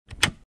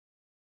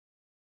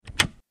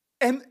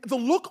And the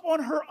look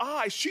on her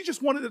eyes, she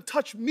just wanted to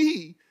touch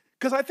me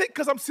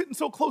because I'm sitting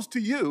so close to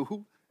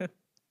you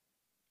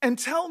and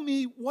tell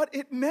me what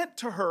it meant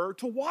to her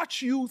to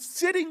watch you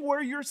sitting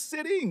where you're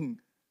sitting.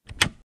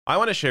 I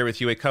want to share with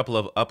you a couple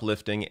of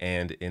uplifting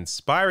and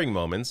inspiring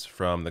moments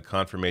from the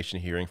confirmation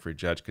hearing for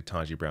Judge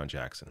Ketanji Brown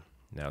Jackson.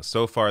 Now,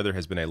 so far, there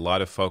has been a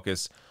lot of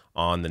focus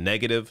on the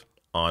negative,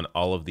 on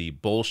all of the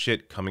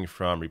bullshit coming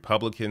from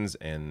Republicans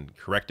and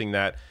correcting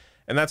that.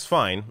 And that's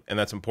fine, and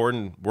that's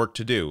important work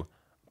to do.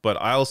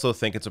 But I also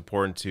think it's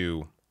important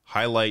to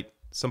highlight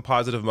some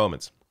positive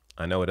moments.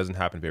 I know it doesn't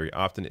happen very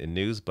often in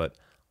news, but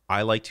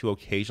I like to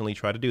occasionally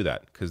try to do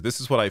that because this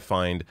is what I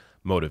find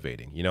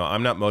motivating. You know,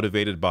 I'm not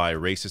motivated by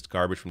racist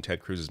garbage from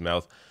Ted Cruz's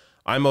mouth.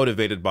 I'm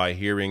motivated by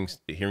hearing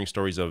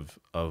stories of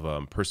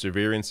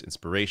perseverance,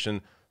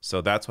 inspiration.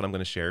 So that's what I'm going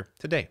to share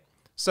today.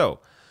 So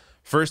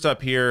first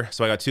up here,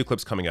 so I got two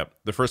clips coming up.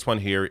 The first one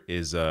here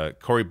is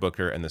Cory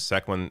Booker, and the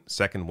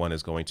second one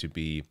is going to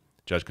be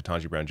Judge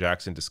Ketanji Brown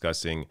Jackson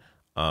discussing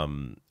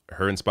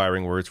her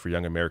inspiring words for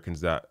young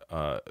Americans that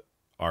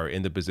are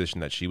in the position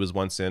that she was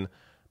once in.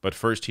 But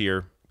first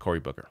here, Cory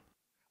Booker.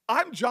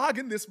 I'm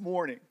jogging this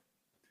morning,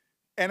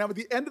 and I'm at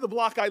the end of the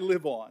block I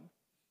live on,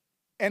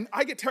 and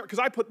I get terrified because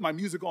I put my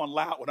music on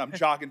loud when I'm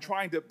jogging,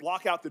 trying to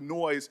block out the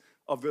noise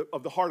of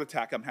the heart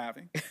attack I'm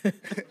having.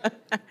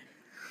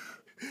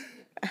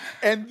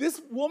 And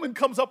this woman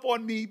comes up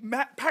on me,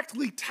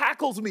 practically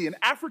tackles me, an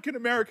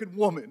African-American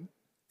woman.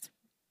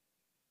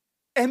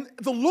 And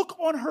the look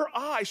on her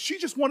eyes, she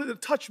just wanted to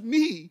touch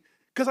me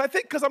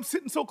because I'm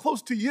sitting so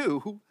close to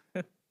you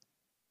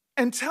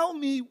and tell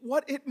me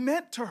what it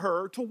meant to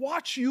her to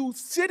watch you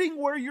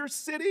sitting where you're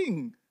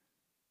sitting.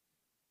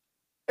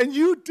 And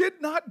you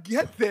did not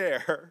get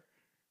there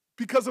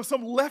because of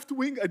some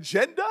left-wing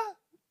agenda.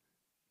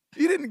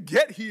 You didn't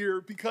get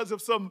here because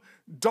of some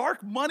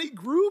dark money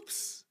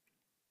groups.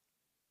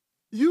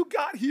 You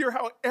got here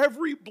how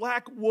every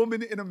black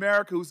woman in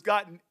America who's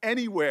gotten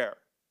anywhere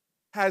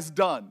has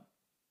done.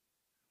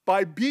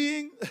 By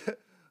being,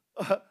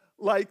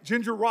 like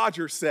Ginger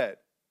Rogers said,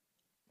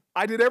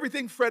 I did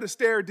everything Fred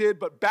Astaire did,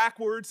 but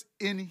backwards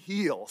in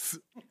heels.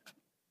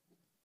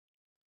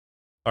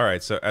 All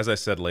right, so as I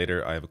said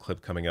later, I have a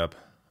clip coming up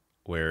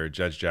where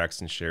Judge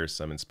Jackson shares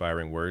some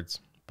inspiring words.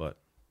 But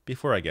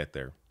before I get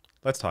there,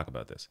 let's talk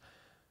about this.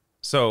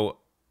 So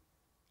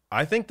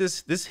I think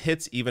this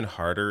hits even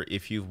harder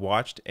if you've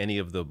watched any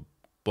of the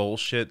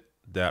bullshit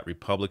that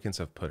Republicans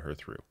have put her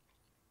through.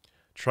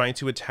 Trying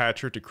to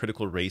attach her to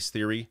critical race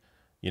theory,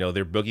 you know,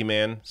 their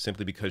boogeyman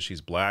simply because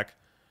she's black.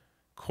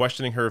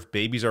 Questioning her if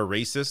babies are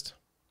racist.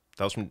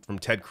 That was from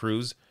Ted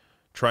Cruz.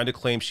 Trying to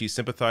claim she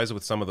sympathizes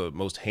with some of the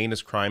most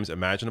heinous crimes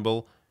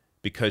imaginable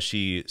because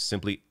she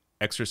simply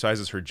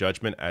exercises her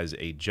judgment as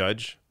a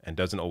judge and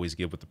doesn't always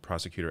give what the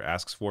prosecutor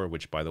asks for,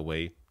 which, by the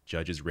way,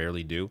 judges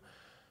rarely do.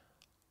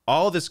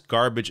 All this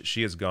garbage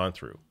she has gone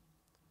through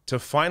to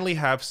finally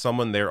have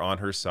someone there on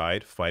her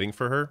side fighting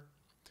for her.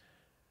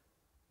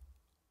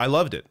 I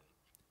loved it.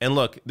 And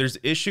look, there's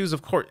issues,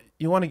 of course.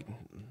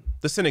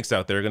 The cynics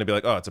out there are going to be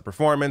like, oh, it's a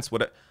performance,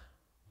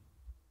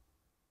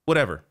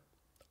 whatever.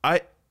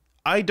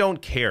 I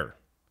don't care.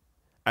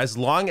 As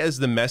long as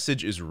the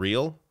message is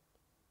real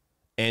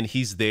and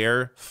he's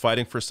there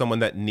fighting for someone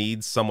that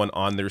needs someone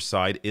on their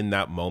side in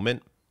that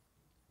moment,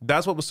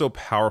 that's what was so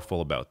powerful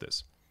about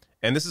this.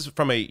 And this is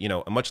from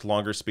a much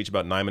longer speech,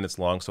 about 9 minutes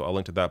long, so I'll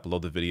link to that below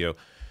the video.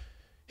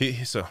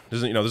 So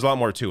there's a lot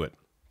more to it.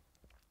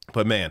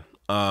 But man,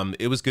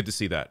 it was good to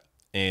see that.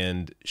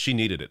 And she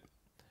needed it.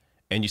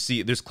 And you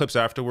see, there's clips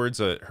afterwards.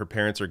 Her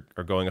parents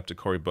are going up to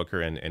Cory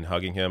Booker and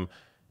hugging him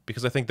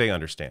because I think they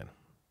understand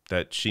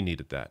that she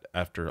needed that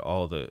after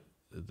all the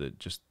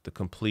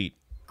complete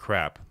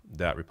crap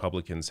that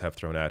Republicans have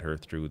thrown at her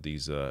through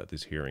these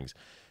hearings.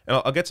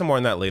 And I'll get some more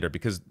on that later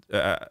because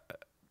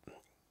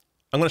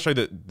I'm going to show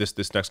you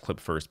this next clip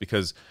first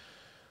because,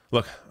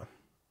 look,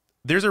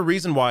 there's a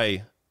reason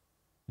why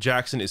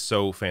Jackson is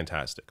so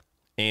fantastic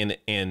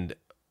and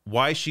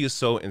why she is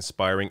so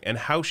inspiring and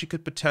how she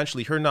could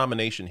potentially, her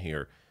nomination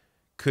here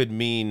could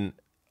mean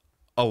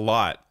a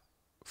lot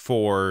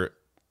for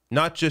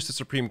not just the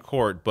Supreme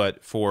Court,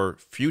 but for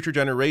future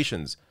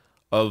generations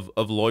of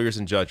lawyers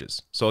and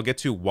judges. So I'll get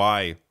to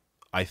why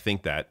I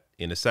think that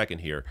in a second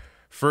here.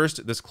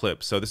 First, this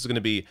clip. So this is going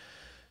to be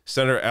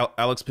Senator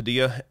Alex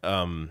Padilla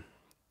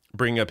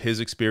bringing up his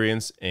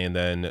experience, and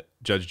then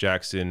Judge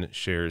Jackson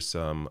shares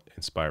some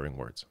inspiring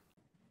words.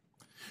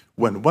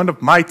 When one of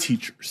my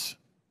teachers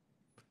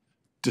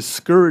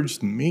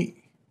discouraged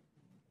me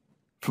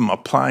from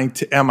applying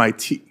to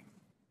MIT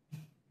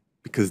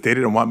because they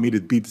didn't want me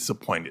to be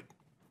disappointed,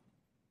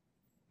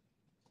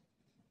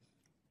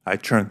 I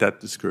turned that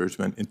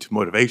discouragement into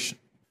motivation.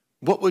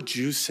 What would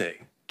you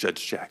say,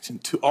 Judge Jackson,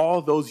 to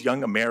all those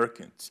young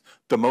Americans,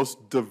 the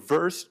most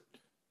diverse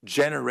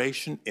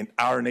generation in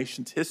our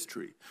nation's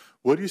history?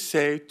 What do you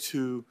say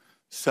to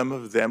some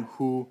of them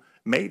who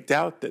may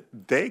doubt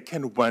that they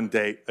can one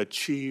day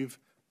achieve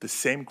the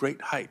same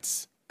great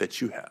heights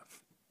that you have?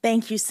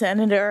 Thank you,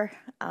 Senator.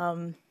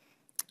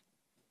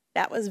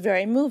 That was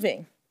very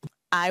moving.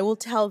 I will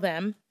tell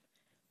them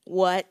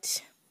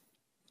what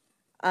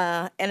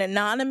an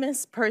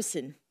anonymous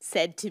person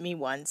said to me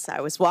once. I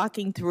was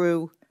walking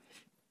through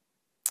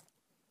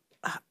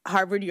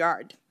Harvard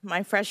Yard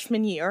my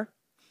freshman year.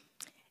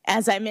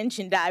 As I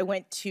mentioned, I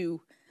went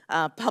to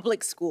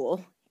public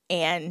school,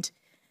 and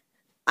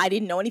I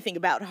didn't know anything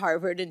about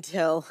Harvard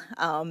until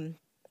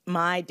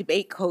my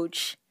debate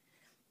coach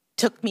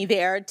took me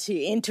there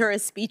to enter a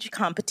speech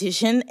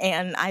competition,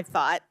 and I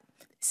thought,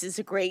 this is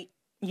a great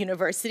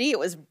university. It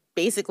was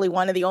basically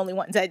one of the only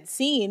ones I'd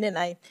seen, and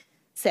I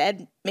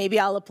said, maybe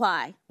I'll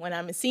apply when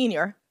I'm a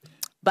senior.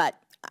 But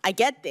I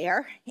get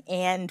there,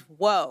 and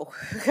whoa,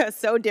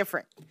 so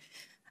different.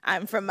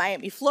 I'm from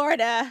Miami,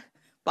 Florida.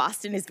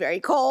 Boston is very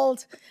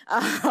cold.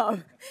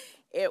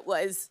 It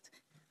was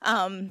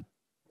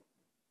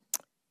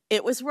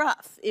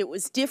rough. It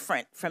was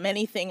different from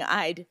anything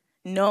I'd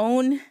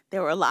known.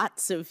 There were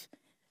lots of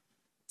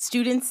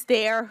students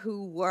there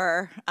who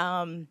were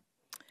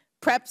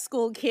prep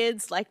school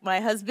kids like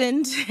my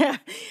husband,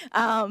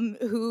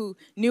 who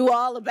knew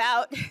all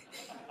about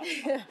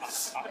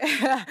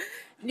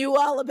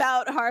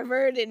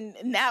Harvard,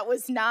 and that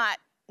was not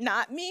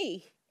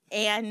me.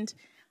 And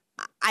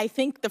I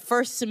think the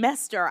first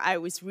semester I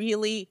was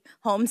really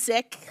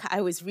homesick.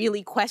 I was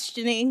really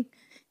questioning,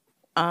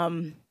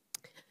 do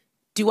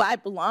I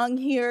belong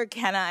here?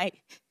 Can I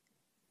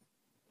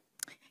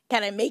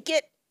make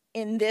it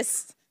in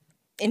this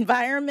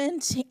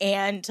environment?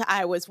 And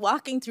I was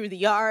walking through the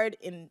yard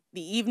in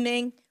the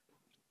evening,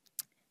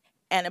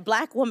 and a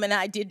Black woman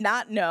I did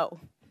not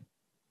know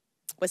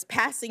was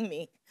passing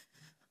me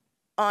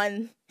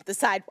on the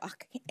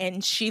sidewalk.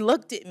 And she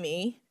looked at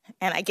me,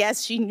 and I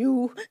guess she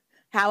knew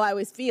how I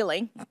was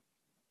feeling.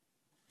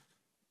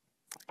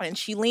 And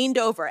she leaned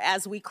over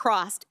as we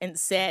crossed and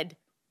said,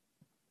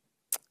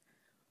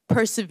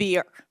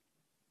 "Persevere."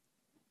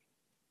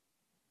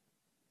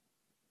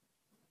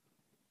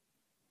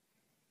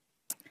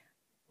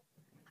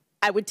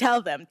 I would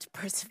tell them to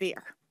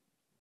persevere.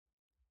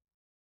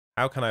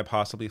 How can I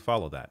possibly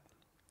follow that?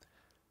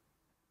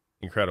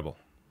 Incredible.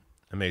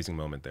 Amazing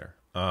moment there.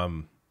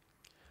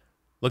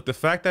 Look, the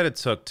fact that it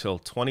took till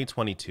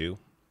 2022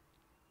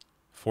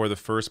 for the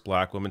first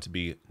Black woman to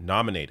be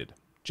nominated,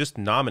 just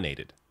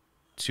nominated,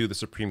 to the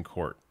Supreme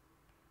Court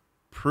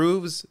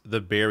proves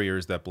the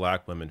barriers that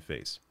Black women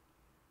face.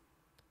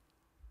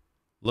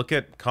 Look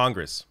at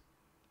Congress.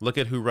 Look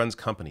at who runs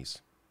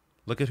companies.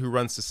 Look at who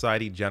runs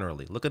society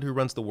generally. Look at who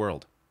runs the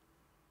world.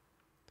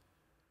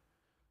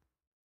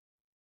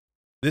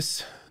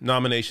 This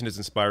nomination is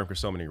inspiring for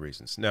so many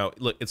reasons. Now,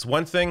 look, it's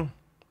one thing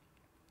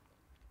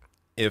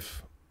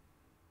if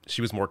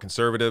she was more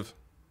conservative,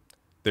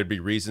 there'd be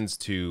reasons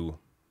to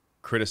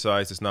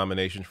criticize this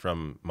nomination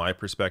from my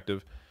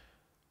perspective.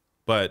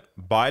 But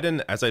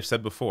Biden, as I've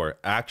said before,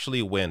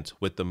 actually went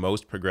with the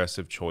most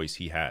progressive choice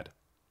he had.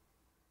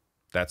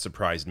 That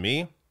surprised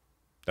me.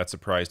 That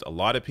surprised a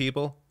lot of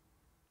people.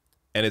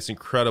 And it's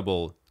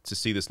incredible to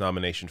see this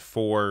nomination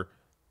for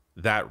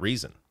that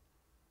reason.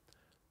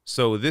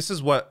 So this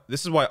is why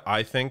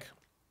I think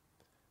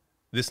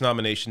this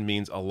nomination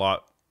means a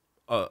lot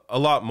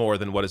more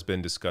than what has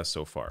been discussed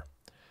so far.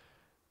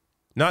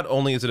 Not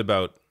only is it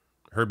about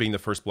her being the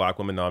first Black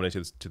woman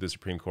nominated to the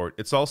Supreme Court,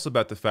 it's also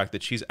about the fact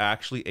that she's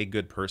actually a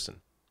good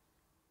person.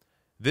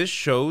 This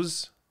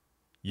shows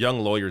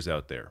young lawyers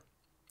out there,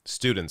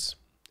 students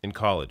in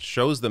college,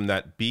 shows them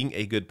that being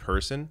a good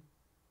person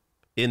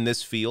in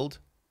this field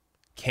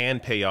can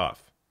pay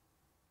off.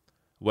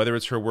 Whether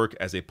it's her work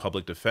as a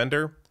public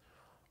defender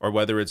or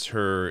whether it's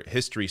her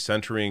history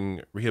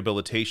centering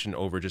rehabilitation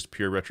over just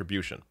pure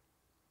retribution.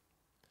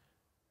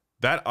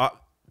 That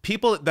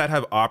people that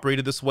have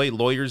operated this way,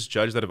 lawyers,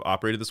 judges that have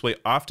operated this way,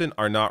 often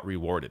are not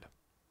rewarded.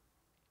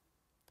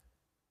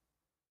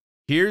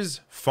 Here's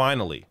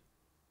finally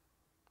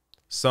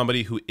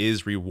somebody who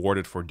is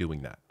rewarded for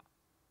doing that.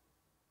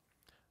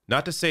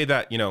 Not to say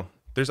that,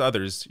 there's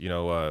others,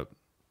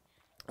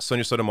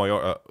 Sonia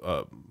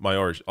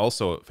Sotomayor,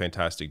 also a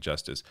fantastic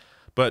justice,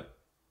 but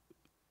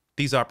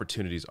these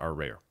opportunities are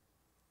rare.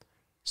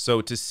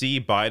 So to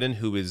see Biden,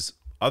 who is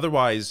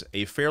otherwise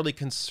a fairly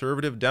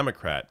conservative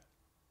Democrat,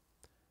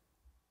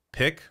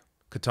 pick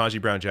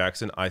Ketanji Brown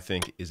Jackson, I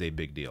think is a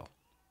big deal.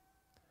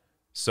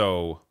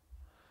 So,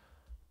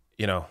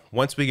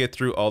 once we get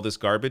through all this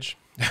garbage,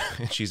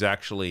 and she's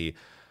actually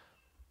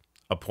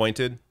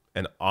appointed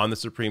and on the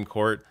Supreme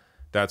Court,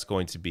 that's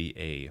going to be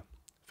a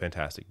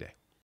fantastic day.